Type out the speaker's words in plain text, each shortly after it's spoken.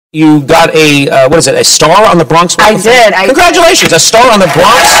You got a, what is it, a star on the Bronx? I did. Congratulations, a star on the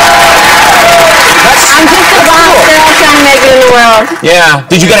Bronx. I'm just a Bronx girl trying to make it in the world. Yeah.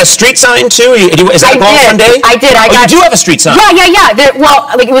 Did you get a street sign too? Is that a Bronx Sunday? I did. You do have a street sign. Yeah. Well,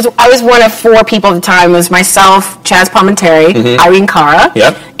 like I was one of 4 people at the time. It was myself, Chaz Palminteri, Irene Cara,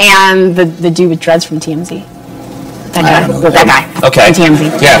 and the dude with dreads from TMZ. That guy. Okay. From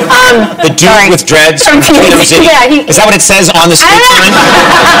TMZ. Yeah. The dude with dreads from TMZ. Yeah. Is that what it says on the street sign?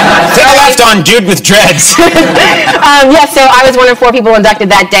 Take a left on dude with dreads. So I was one of 4 people inducted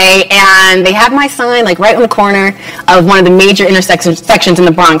that day, and they had my sign like right on the corner of one of the major intersections in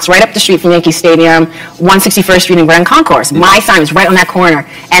the Bronx, right up the street from Yankee Stadium, 161st Street and Grand Concourse. My sign was right on that corner,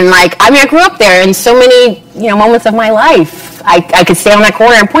 and I grew up there, and so many moments of my life. I could stay on that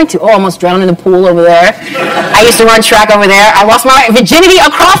corner and point to, almost drowned in the pool over there. I used to run track over there. I lost my virginity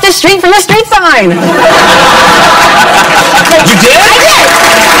across the street from the street sign. You did? I did.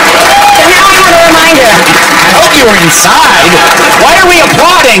 So now I have a reminder. I hope you were inside. Why are we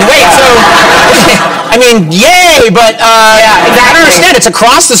applauding? Wait, so, I mean, yay, but yeah, exactly. I don't understand. It's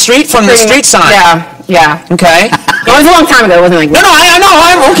across the street from the street sign. Yeah. Okay. It was a long time ago. It wasn't like... No, I know.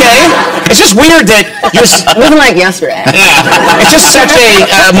 I'm okay. It's just weird that you're... It wasn't like yesterday. Yeah. It's just such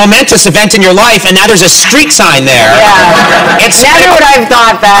a momentous event in your life, and now there's a street sign there. Yeah. Never would I have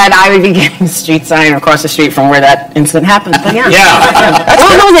thought that I would be getting a street sign across the street from where that incident happened. But yeah.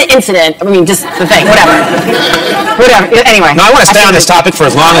 Well, it wasn't an incident. I mean, just the thing. Whatever. Anyway. No, I want to stay on this topic for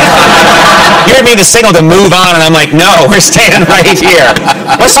as long as... You gave me the signal to move on, and I'm like, no, we're staying right here.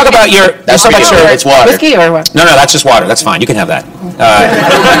 Let's talk about your... It's water. Whiskey or what? No, that's just water. That's fine. You can have that.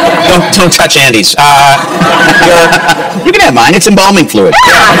 Don't touch Andy's. You can have mine. It's embalming fluid.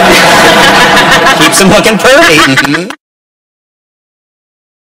 Keeps him looking pretty.